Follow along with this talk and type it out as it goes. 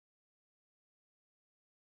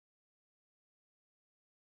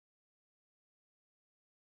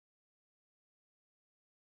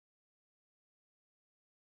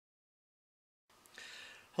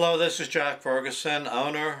Hello, this is Jack Ferguson,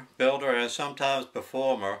 owner, builder, and sometimes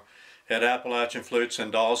performer at Appalachian Flutes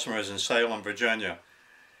and Dulcimers in Salem, Virginia.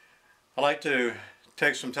 I'd like to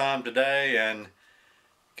take some time today and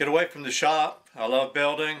get away from the shop. I love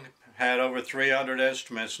building. I've had over 300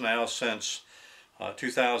 instruments now since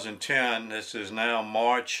 2010. This is now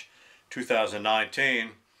March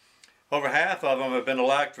 2019. Over half of them have been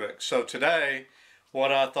electric. So today,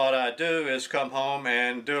 what I thought I'd do is come home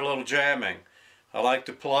and do a little jamming. I like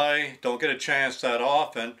to play, don't get a chance that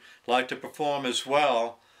often, like to perform as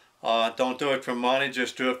well. Don't do it for money,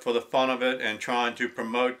 just do it for the fun of it and trying to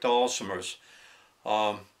promote Dulcimers.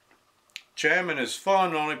 Jamming is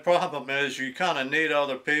fun, the only problem is you kind of need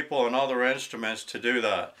other people and other instruments to do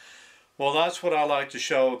that. Well, that's what I like to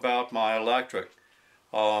show about my electric.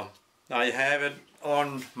 I have it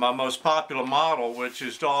on my most popular model, which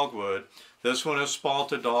is Dogwood. This one is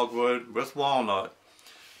spalted dogwood with walnut.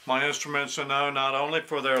 My instruments are known not only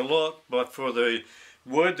for their look, but for the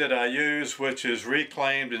wood that I use, which is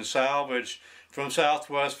reclaimed and salvaged from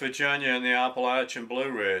Southwest Virginia and the Appalachian Blue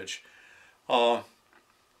Ridge. The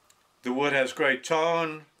wood has great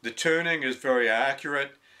tone, the tuning is very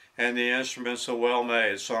accurate, and the instruments are well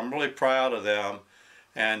made. So I'm really proud of them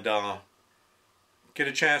and get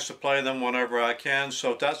a chance to play them whenever I can.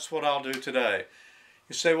 So that's what I'll do today.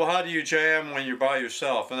 You say, well, how do you jam when you're by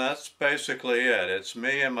yourself? And that's basically it. It's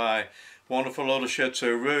me and my wonderful little Shih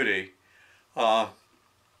Tzu, Rudy. But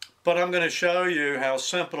I'm going to show you how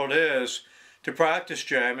simple it is to practice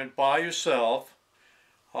jamming by yourself.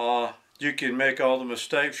 You can make all the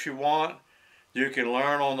mistakes you want. You can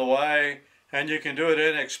learn on the way. And you can do it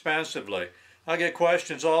inexpensively. I get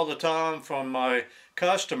questions all the time from my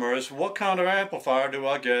customers. What kind of amplifier do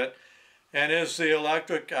I get? And is the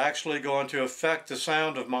electric actually going to affect the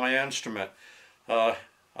sound of my instrument? I'll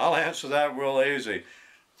answer that real easy.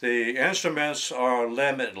 The instruments are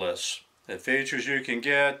limitless. The features you can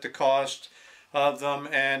get, the cost of them,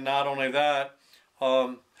 and not only that,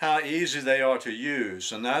 how easy they are to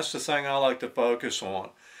use. And that's the thing I like to focus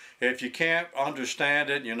on. If you can't understand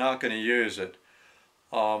it, you're not going to use it.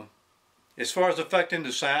 As far as affecting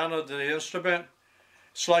the sound of the instrument,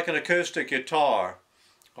 it's like an acoustic guitar.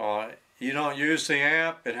 You don't use the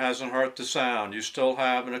amp, it hasn't hurt the sound. You still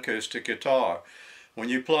have an acoustic guitar. When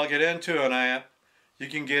you plug it into an amp, you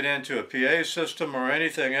can get into a PA system or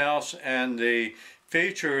anything else, and the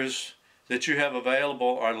features that you have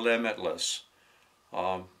available are limitless.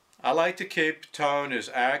 I like to keep the tone as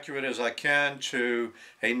accurate as I can to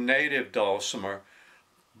a native dulcimer,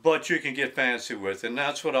 but you can get fancy with it, and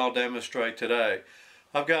that's what I'll demonstrate today.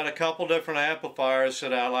 I've got a couple different amplifiers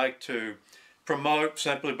that I like to promote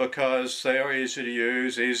simply because they are easy to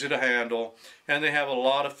use, easy to handle, and they have a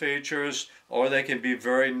lot of features, or they can be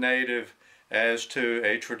very native as to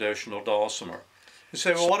a traditional dulcimer. You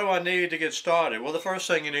say, well, what do I need to get started? Well, the first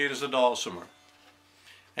thing you need is a dulcimer.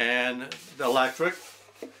 And the electric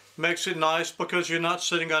makes it nice because you're not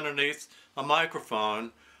sitting underneath a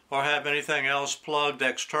microphone or have anything else plugged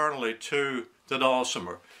externally to the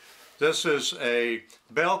dulcimer. This is a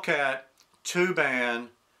Bellcat 2-band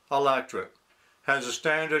electric. Has a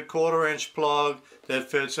standard 1/4-inch plug that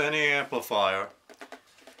fits any amplifier.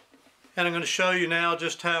 And I'm going to show you now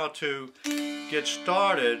just how to get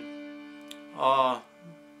started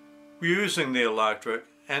using the electric,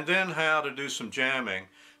 and then how to do some jamming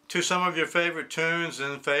to some of your favorite tunes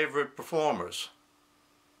and favorite performers.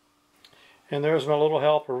 And there's my little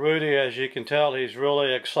helper Rudy. As you can tell, he's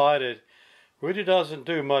really excited. Rudy doesn't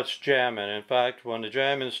do much jamming. In fact, when the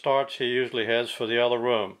jamming starts, he usually heads for the other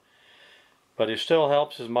room. But he still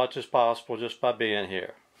helps as much as possible just by being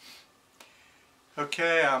here.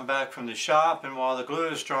 Okay, I'm back from the shop, and while the glue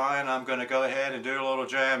is drying, I'm going to go ahead and do a little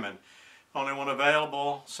jamming. Only one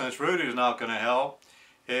available, since Rudy's not going to help,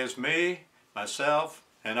 is me, myself,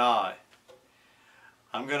 and I.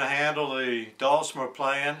 I'm going to handle the dulcimer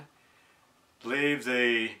playing, leave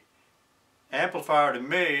the amplifier to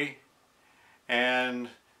me, and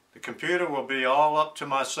the computer will be all up to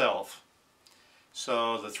myself.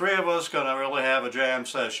 So the three of us are going to really have a jam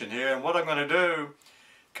session here, and what I'm going to do,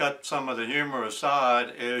 cut some of the humor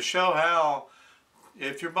aside, is show how,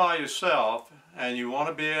 if you're by yourself and you want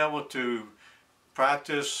to be able to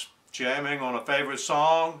practice jamming on a favorite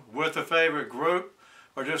song with a favorite group,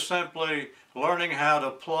 or just simply learning how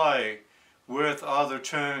to play with other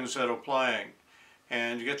tunes that are playing,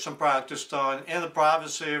 and you get some practice done in the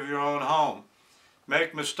privacy of your own home.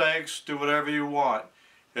 Make mistakes, do whatever you want.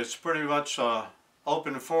 It's pretty much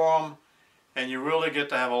open forum, and you really get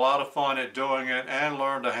to have a lot of fun at doing it and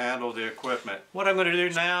learn to handle the equipment. What I'm going to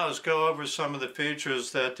do now is go over some of the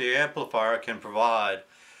features that the amplifier can provide.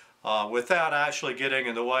 without actually getting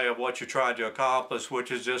in the way of what you're trying to accomplish,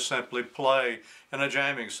 which is just simply play in a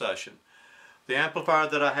jamming session. The amplifier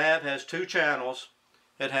that I have has two channels.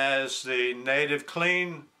 It has the native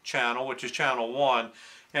clean channel, which is channel 1,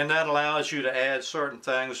 and that allows you to add certain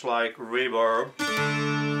things like reverb,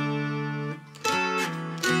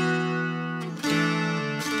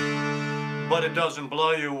 but it doesn't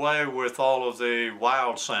blow you away with all of the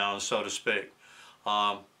wild sounds, so to speak.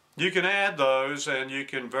 You can add those and you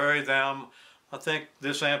can vary them. I think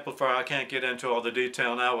this amplifier, I can't get into all the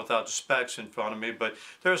detail now without the specs in front of me, but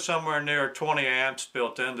there's somewhere near 20 amps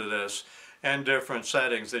built into this and different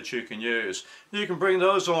settings that you can use. You can bring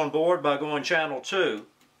those on board by going channel 2.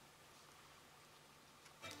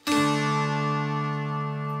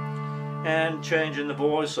 And changing the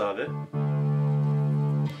voice of it.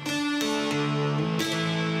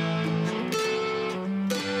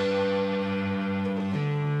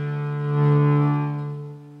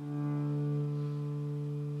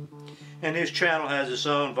 And each channel has its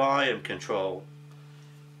own volume control.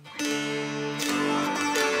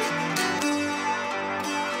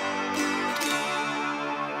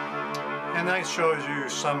 And that shows you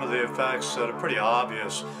some of the effects that are pretty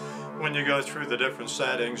obvious when you go through the different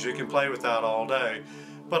settings. You can play with that all day,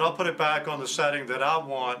 but I'll put it back on the setting that I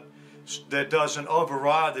want, that doesn't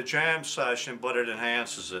override the jam session, but it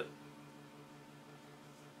enhances it.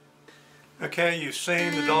 Okay, you've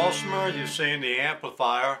seen the dulcimer, you've seen the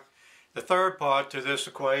amplifier. The third part to this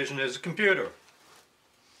equation is a computer,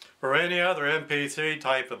 or any other MP3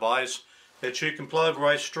 type device that you can plug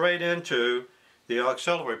right straight into the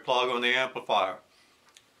auxiliary plug on the amplifier.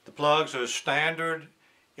 The plugs are standard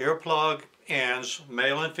earplug ends,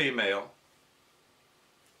 male and female.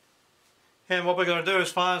 And what we're going to do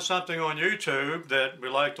is find something on YouTube that we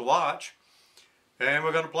like to watch, and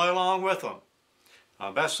we're going to play along with them.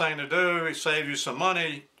 Best thing to do is save you some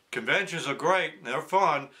money. Conventions are great, they're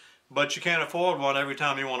fun, but you can't afford one every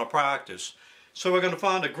time you want to practice. So we're going to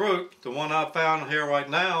find a group. The one I found here right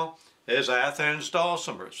now is Athens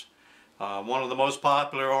Dulcimers, one of the most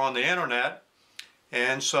popular on the internet.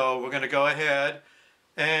 And so we're going to go ahead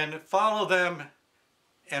and follow them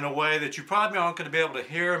in a way that you probably aren't going to be able to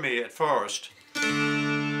hear me at first.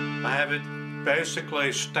 I have it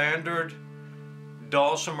basically standard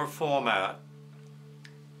dulcimer format,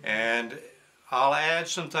 and I'll add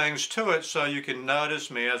some things to it so you can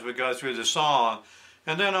notice me as we go through the song,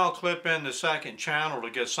 and then I'll clip in the second channel to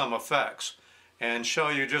get some effects and show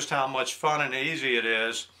you just how much fun and easy it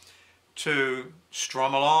is to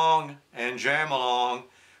strum along and jam along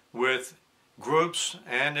with groups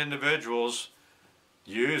and individuals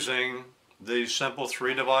using these simple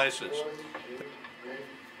 3 devices.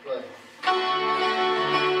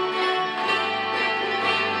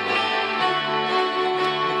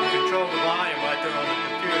 Control the volume right there on the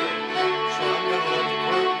computer, so I'm going to let the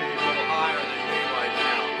group be a little higher than me right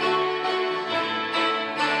now.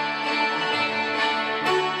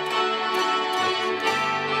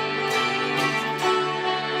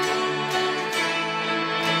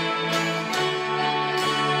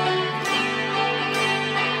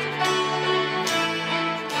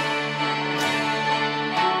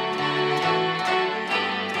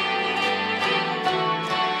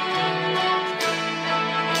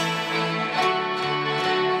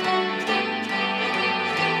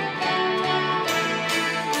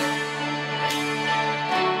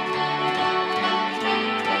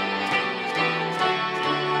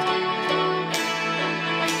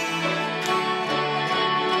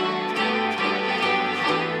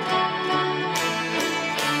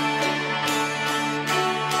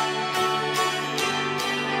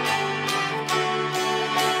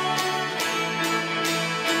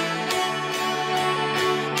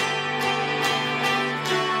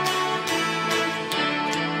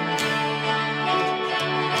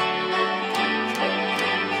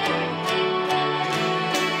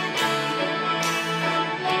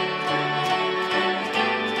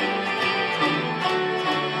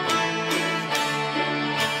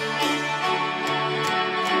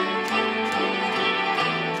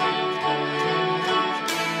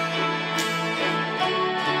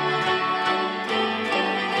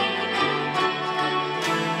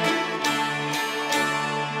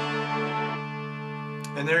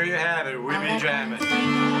 And there you have it, we be jamming.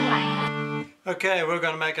 Okay, we're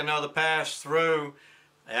going to make another pass through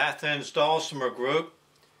Athens Dulcimer group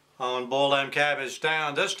on Boil Them Cabbage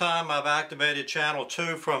Down. This time I've activated channel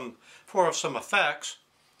 2 for some effects,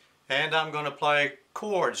 and I'm going to play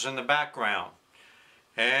chords in the background.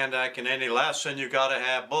 And like in any lesson, you've got to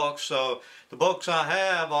have books. So the books I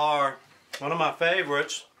have are one of my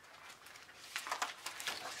favorites.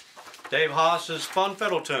 Dave Haas's Fun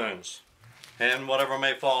Fiddle Tunes, and whatever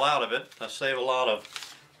may fall out of it. I save a lot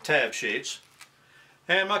of tab sheets,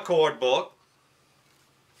 and my chord book.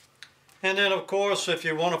 And then of course, if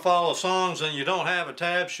you want to follow songs and you don't have a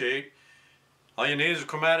tab sheet, all you need is a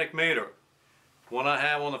chromatic meter. One I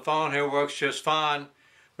have on the phone here works just fine.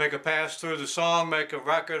 Make a pass through the song, make a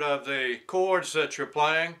record of the chords that you're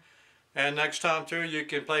playing, and next time through you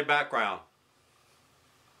can play background.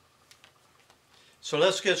 So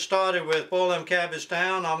let's get started with Boil Them Cabbage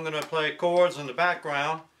Down. I'm going to play chords in the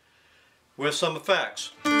background with some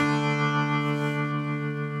effects.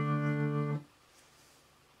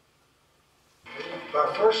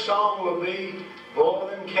 Our first song will be Boil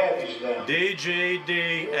Them Cabbage Down. D, G,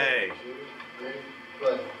 D, A.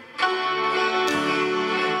 Play.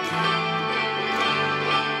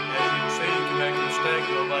 As you can see, you can make a mistake,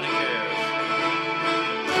 nobody cares.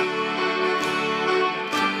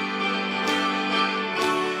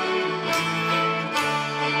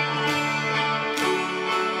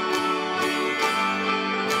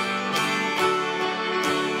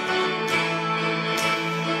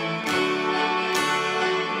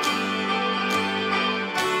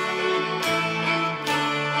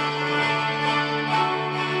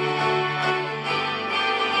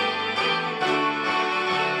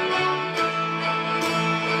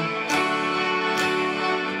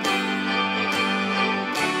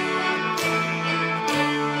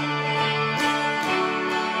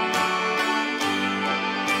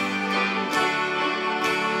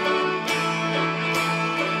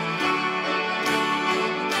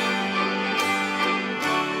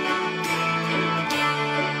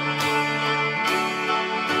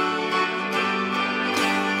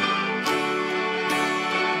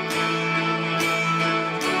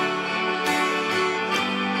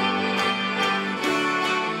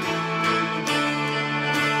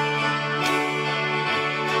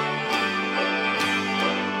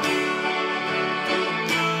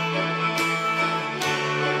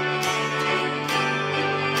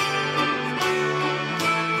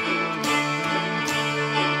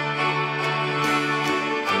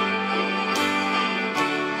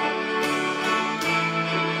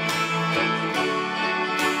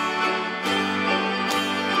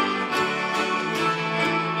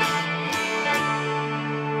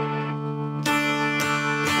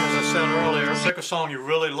 Pick a song you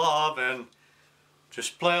really love and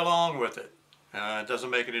just play along with it. It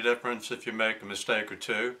doesn't make any difference if you make a mistake or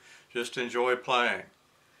two. Just enjoy playing.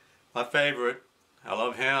 My favorite, I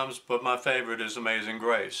love hymns, but my favorite is Amazing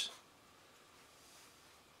Grace.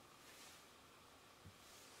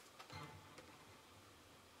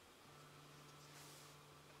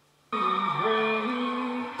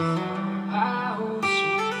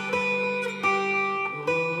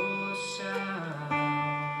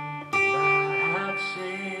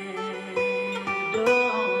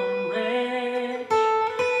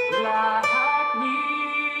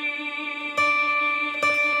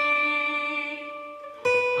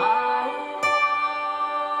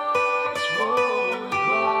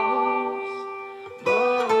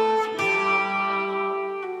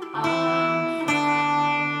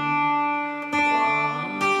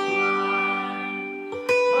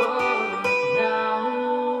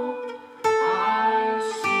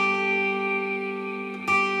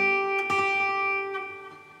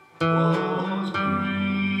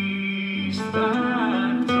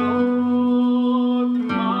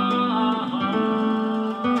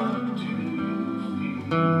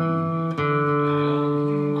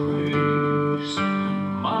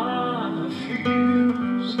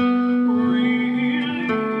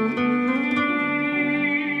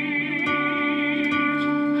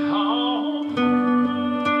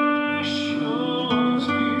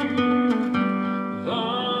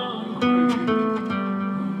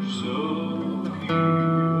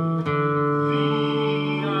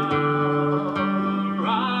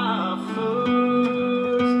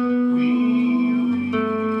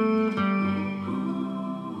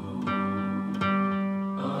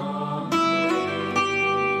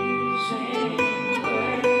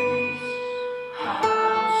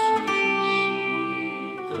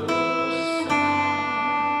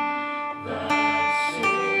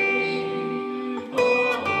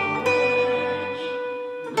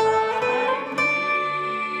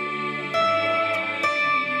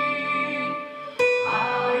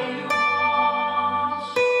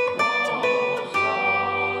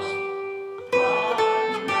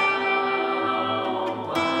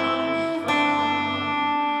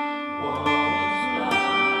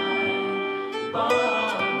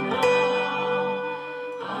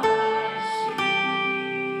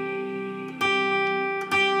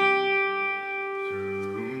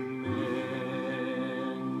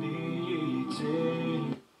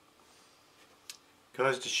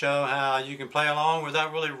 goes to show how you can play along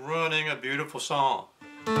without really ruining a beautiful song.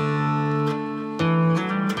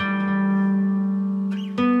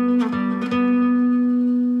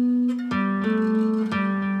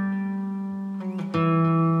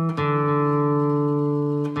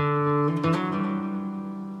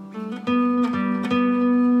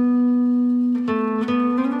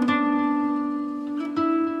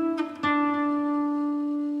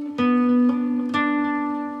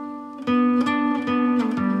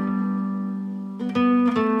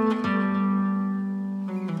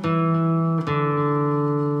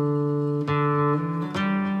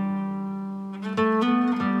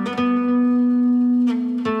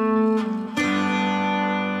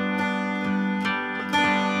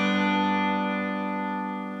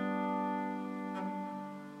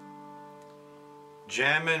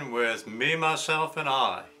 Jamming with me, myself, and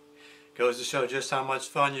I. Goes to show just how much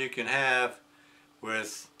fun you can have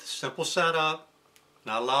with the simple setup,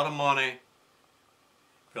 not a lot of money,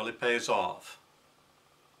 really pays off.